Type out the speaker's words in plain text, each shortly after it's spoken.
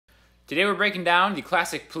Today we're breaking down the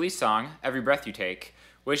classic Police song, Every Breath You Take,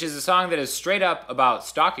 which is a song that is straight up about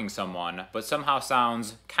stalking someone, but somehow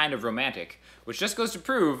sounds kind of romantic, which just goes to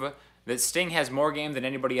prove that Sting has more game than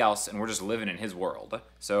anybody else and we're just living in his world.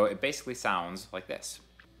 So it basically sounds like this.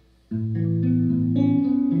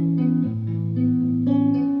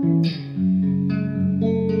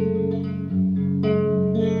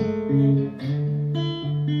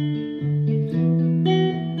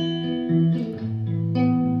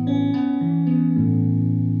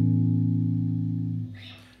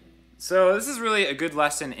 So this is really a good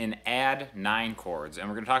lesson in add 9 chords, and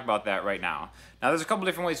we're going to talk about that right now. Now there's a couple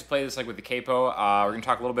different ways to play this, like with the capo. We're going to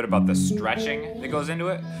talk a little bit about the stretching that goes into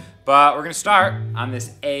it, but we're going to start on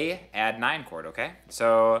this A add 9 chord, okay?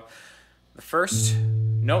 So the first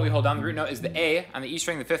note we hold down, the root note, is the A on the E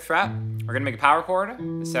string, the 5th fret. We're going to make a power chord,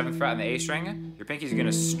 the 7th fret on the A string. Your pinky's going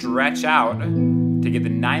to stretch out to get the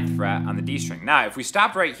 9th fret on the D string. Now if we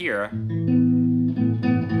stop right here,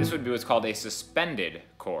 this would be what's called a suspended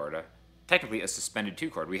chord. Technically a suspended 2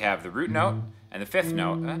 chord. We have the root note and the 5th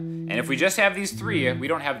note, and if we just have these 3, we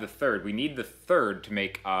don't have the 3rd. We need the 3rd to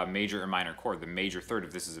make a major or minor chord. The major 3rd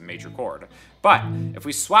if this is a major chord. But if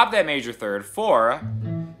we swap that major 3rd for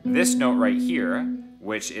this note right here,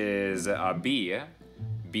 which is B,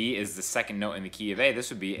 B is the 2nd note in the key of A,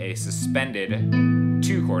 this would be a suspended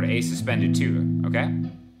 2 chord, A suspended 2, okay?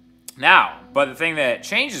 Now, but the thing that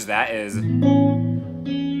changes that is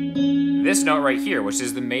this note right here, which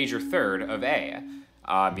is the major 3rd of A,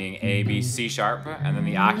 being A, B, C sharp, and then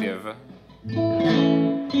the octave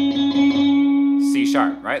C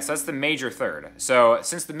sharp, right? So that's the major 3rd. So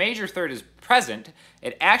since the major 3rd is present,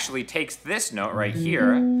 it actually takes this note right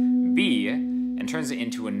here, B, and turns it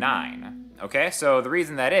into a 9. Okay, so the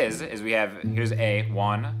reason that is we have, here's A,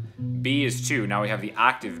 1, B is 2, now we have the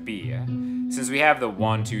octave B. Since we have the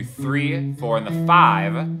 1, 2, 3, 4, and the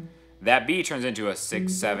 5, that B turns into a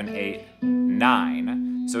 6, 7, 8,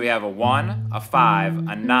 9. So we have a 1, a 5,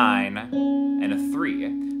 a 9, and a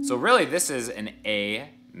 3. So really this is an A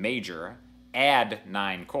major add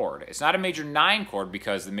 9 chord. It's not a major 9 chord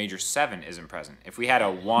because the major 7 isn't present. If we had a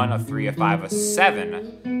 1, a 3, a 5, a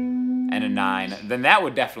 7, and a 9, then that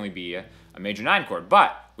would definitely be a major 9 chord.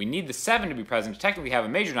 But we need the 7 to be present to technically have a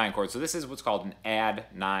major 9 chord, so this is what's called an add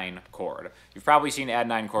 9 chord. You've probably seen add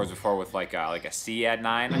 9 chords before with like a C add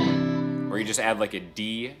 9, where you just add like a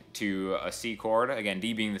D to a C chord. Again,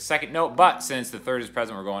 D being the 2nd note, but since the 3rd is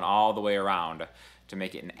present, we're going all the way around to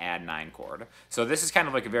make it an add 9 chord. So this is kind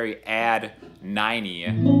of like a very add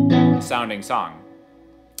 9-y sounding song.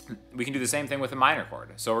 We can do the same thing with a minor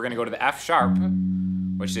chord. So we're going to go to the F sharp,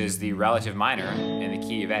 which is the relative minor in the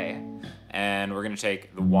key of A, and we're going to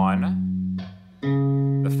take the 1,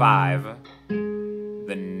 the 5,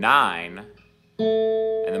 the 9,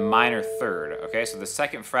 and the minor 3rd. Okay, so the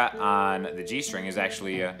 2nd fret on the G string is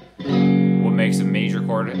actually what makes a major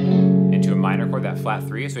chord into a minor chord, that flat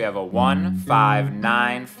 3. So we have a 1, 5,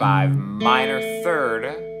 9, 5, minor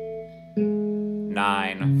 3rd,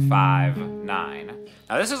 9, 5, 9.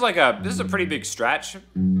 Now this is a pretty big stretch.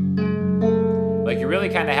 Like you really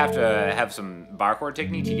kind of have to have some bar chord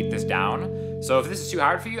technique to get this down. So if this is too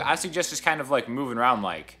hard for you, I suggest just kind of like moving around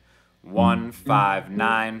like 1, 5,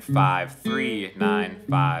 9, 5, 3, 9,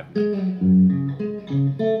 5.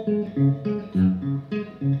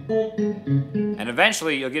 And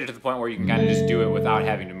eventually you'll get it to the point where you can kind of just do it without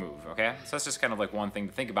having to move, okay? So that's just kind of like one thing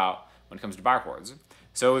to think about when it comes to bar chords.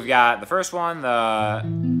 So we've got the first one, the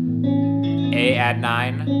A add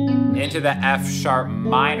 9, into the F sharp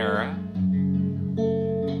minor.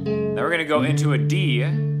 Then we're going to go into a D.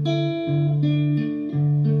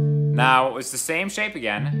 Now, it's the same shape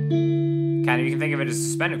again. Kind of, you can think of it as a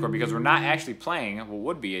suspended chord because we're not actually playing what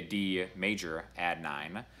would be a D major add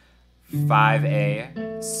 9. 5A,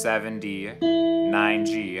 7D,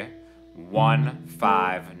 9G, 1,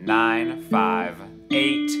 5, 9, 5,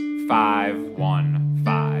 8, 5, 1,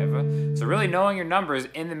 5. So really knowing your numbers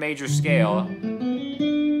in the major scale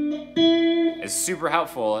is super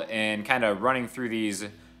helpful in kind of running through these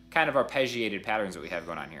kind of arpeggiated patterns that we have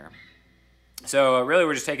going on here. So really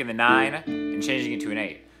we're just taking the 9 and changing it to an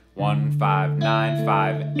 8. 1, 5, 9,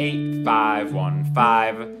 5, 8, 5, 1,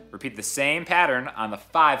 5. Repeat the same pattern on the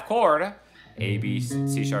 5 chord. A, B,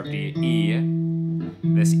 C sharp, D, E.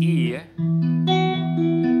 This E.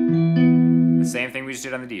 The same thing we just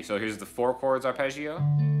did on the D. So here's the 4 chords arpeggio.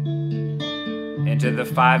 Into the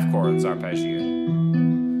 5 chords arpeggio.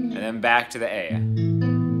 And then back to the A.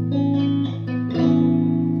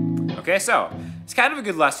 Okay, so it's kind of a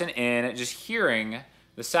good lesson in just hearing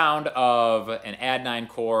the sound of an add 9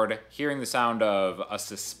 chord, hearing the sound of a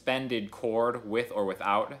suspended chord with or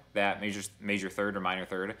without that major third or minor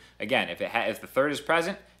third. Again, if the third is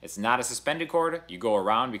present, it's not a suspended chord. You go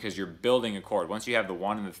around because you're building a chord. Once you have the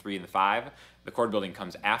 1 and the 3 and the 5, the chord building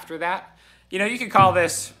comes after that. You know, you could call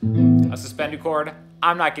this a suspended chord.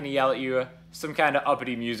 I'm not going to yell at you. Some kind of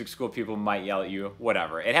uppity music school people might yell at you,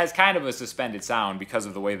 whatever. It has kind of a suspended sound because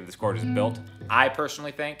of the way that this chord is built, I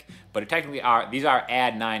personally think, but these are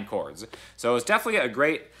add 9 chords. So it's definitely a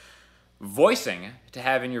great voicing to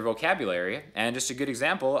have in your vocabulary, and just a good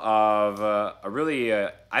example of a really,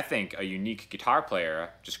 I think, a unique guitar player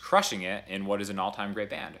just crushing it in what is an all-time great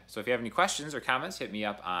band. So if you have any questions or comments, hit me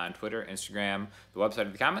up on Twitter, Instagram, the website,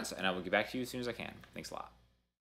 or the comments, and I will get back to you as soon as I can. Thanks a lot.